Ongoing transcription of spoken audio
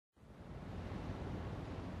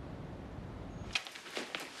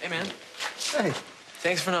Hey, man. Hey.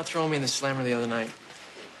 Thanks for not throwing me in the slammer the other night.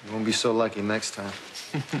 You won't be so lucky next time.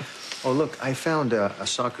 Oh, look, I found a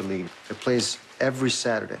soccer league that plays every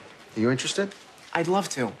Saturday. Are you interested? I'd love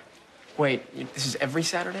to. Wait, this is every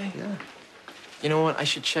Saturday? Yeah. You know what? I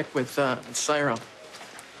should check with Syro.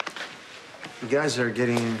 You guys are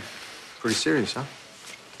getting pretty serious, huh?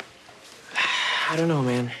 I don't know,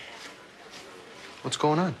 man. What's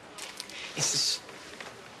going on? It's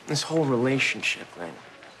this whole relationship thing,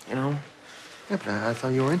 you know? Yeah, but I thought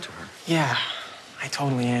you were into her. Yeah, I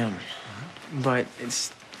totally am. But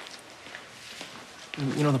it's...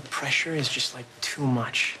 You know, the pressure is just, like, too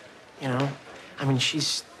much, you know? I mean,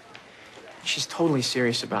 she's totally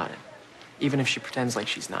serious about it, even if she pretends like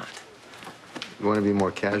she's not. You want to be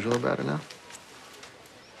more casual about it now?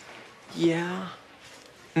 Yeah.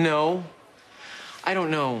 No. I don't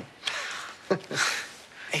know.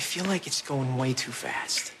 I feel like it's going way too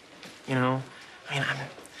fast, you know? I mean,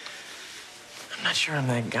 I'm not sure I'm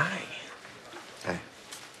that guy. Hey,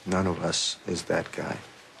 none of us is that guy.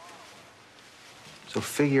 So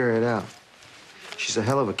figure it out. She's a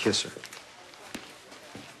hell of a kisser.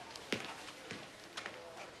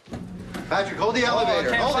 Patrick, hold the elevator.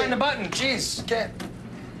 I can't hold find it. the button. Jeez, can't.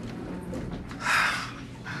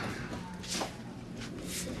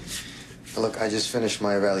 Look, I just finished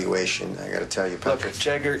my evaluation. I gotta tell you, Patrick. Look,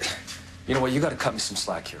 Jagger, you know what? You gotta cut me some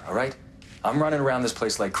slack here, all right? I'm running around this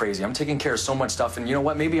place like crazy. I'm taking care of so much stuff, and you know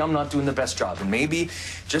what? Maybe I'm not doing the best job, and maybe,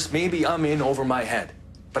 just maybe, I'm in over my head.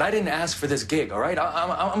 But I didn't ask for this gig, all right?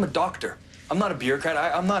 I'm a doctor. I'm not a bureaucrat.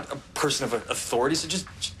 I'm not a person of authority, so just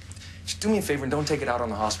do me a favor and don't take it out on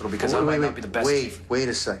the hospital because I might not be the best. Wait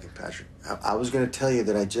a second, Patrick. I was gonna tell you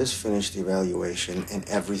that I just finished the evaluation and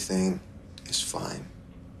everything is fine.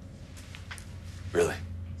 Really?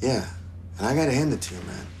 Yeah, and I gotta hand it to you,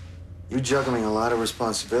 man. You're juggling a lot of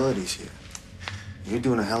responsibilities here. You're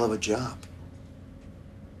doing a hell of a job.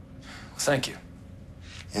 Well, thank you.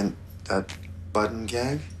 And that button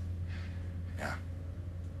gag? Yeah.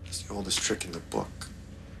 It's the oldest trick in the book.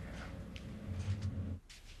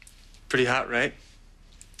 Pretty hot, right?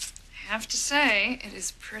 I have to say, it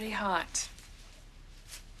is pretty hot.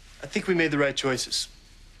 I think we made the right choices.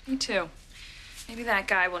 Me too. Maybe that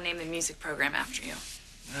guy will name the music program after you.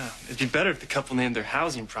 Yeah, it'd be better if the couple named their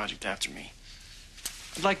housing project after me.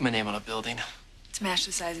 I'd like my name on a building. To match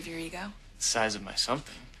the size of your ego. The size of my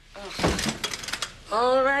something.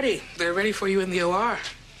 Alrighty, they're ready for you in the OR.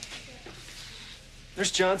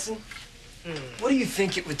 Nurse Johnson, what do you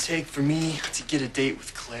think it would take for me to get a date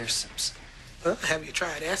with Claire Simpson? Well, have you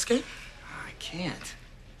tried asking? I can't.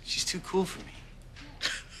 She's too cool for me.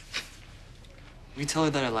 Will you tell her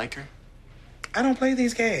that I like her? I don't play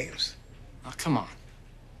these games. Oh, come on.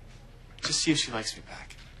 Just see if she likes me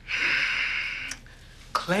back.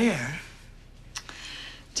 Claire?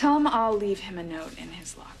 Tell him I'll leave him a note in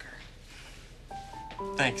his locker.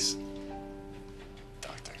 Thanks,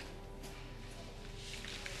 Doctor.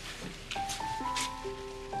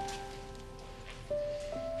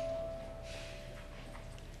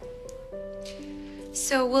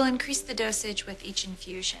 So we'll increase the dosage with each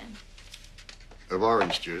infusion Of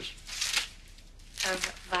orange juice. of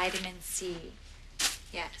vitamin C.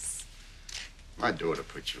 Yes. My daughter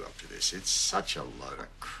put you up to this. It's such a load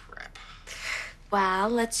of crap. Well,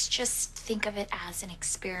 let's just think of it as an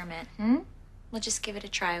experiment, We'll just give it a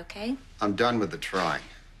try, okay? I'm done with the trying.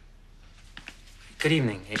 Good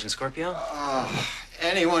evening, Agent Scorpio.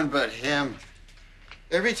 Anyone but him.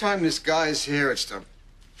 Every time this guy's here, it's to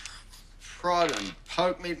prod and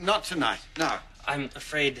poke me. Not tonight, no. I'm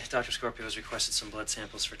afraid Dr. Scorpio has requested some blood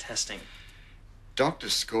samples for testing. Dr.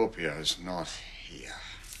 Scorpio's not here.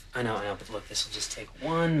 I know, but look, this will just take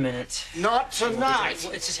 1 minute. Not tonight.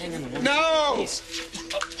 Well, it's just hang on 1 minute. No! Please.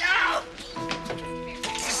 No!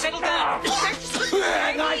 Settle down.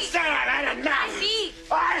 I said I've had enough. Feet.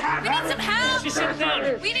 I have We need some help. Just settle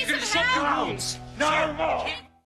down. We need You're some gonna help. wounds. no more.